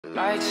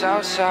Lights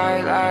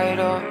outside light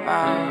up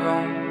my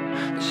room.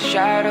 There's a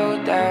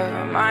shadow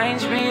that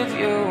reminds me of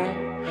you.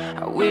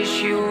 I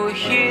wish you were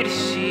here to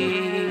see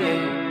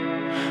it.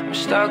 I'm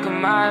stuck in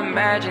my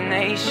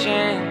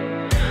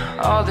imagination.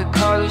 All the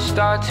colors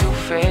start to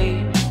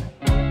fade.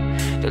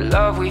 The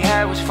love we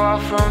had was far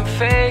from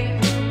fake.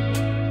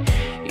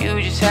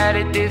 You just had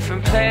a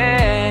different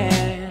plan.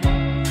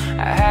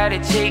 I had to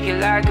take it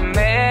like a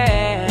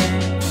man.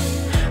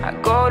 I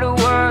go to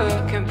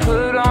work and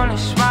put on a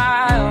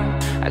smile.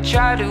 I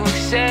try to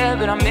accept,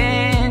 but I'm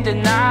in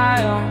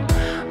denial.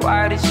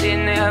 Why does it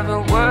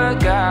never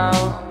work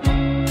out?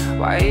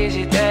 Why is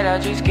it that I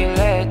just get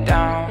let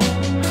down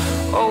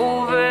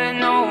over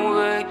and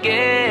over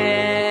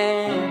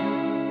again?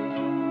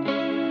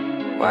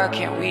 Why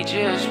can't we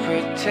just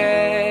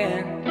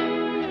pretend?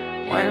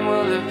 When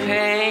will the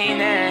pain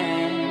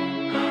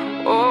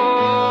end?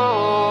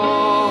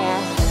 Oh,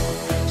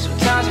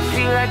 sometimes I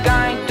feel like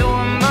I ain't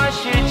doing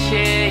much to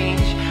change.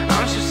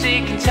 I'm so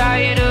sick and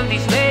tired of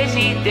these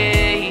lazy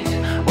days.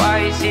 Why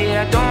is it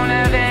I don't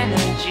have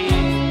energy?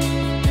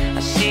 I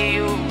see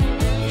you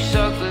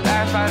suck the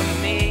life out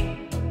of me.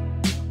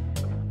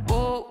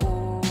 Ooh,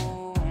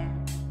 ooh.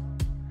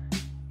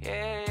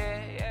 Yeah, yeah,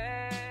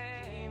 yeah.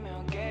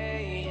 Female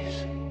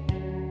gaze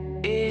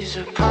is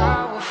a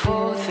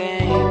powerful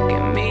thing.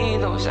 Give me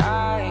those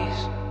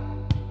eyes,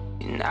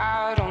 and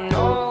I don't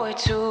know what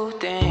to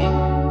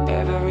think.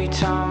 Every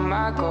time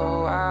I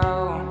go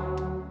out,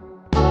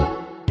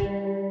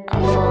 I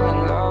fall in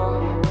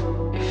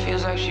love. It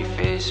feels like she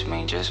fits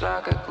me just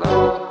like a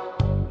glove.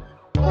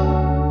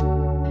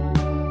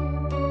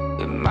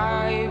 It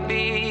might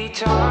be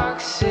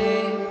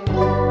toxic,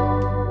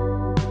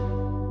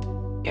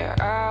 yeah,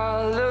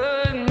 I'll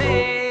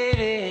admit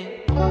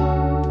it.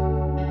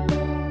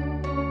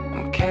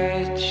 I'm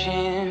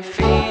catching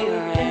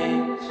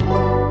feelings.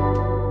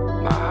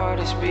 My heart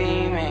is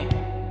beaming.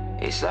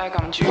 It's like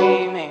I'm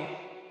dreaming.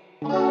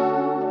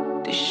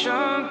 This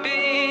shouldn't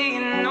be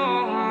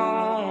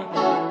normal,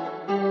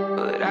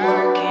 but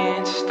I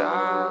can't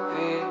stop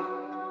it.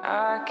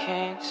 I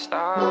can't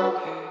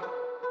stop it.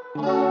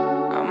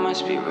 I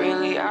must be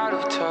really out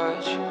of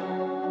touch,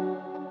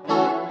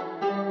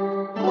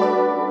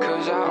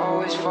 'cause I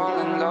always fall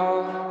in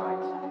love.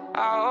 I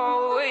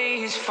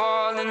always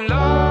fall in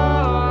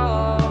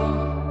love.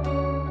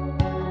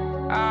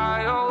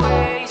 I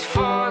always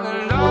fall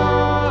in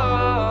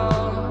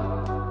love.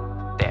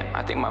 Damn, I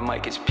think my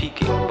mic is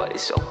peaking, but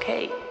it's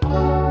okay,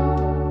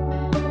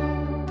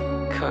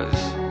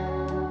 'cause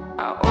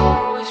I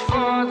always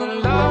fall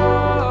in love.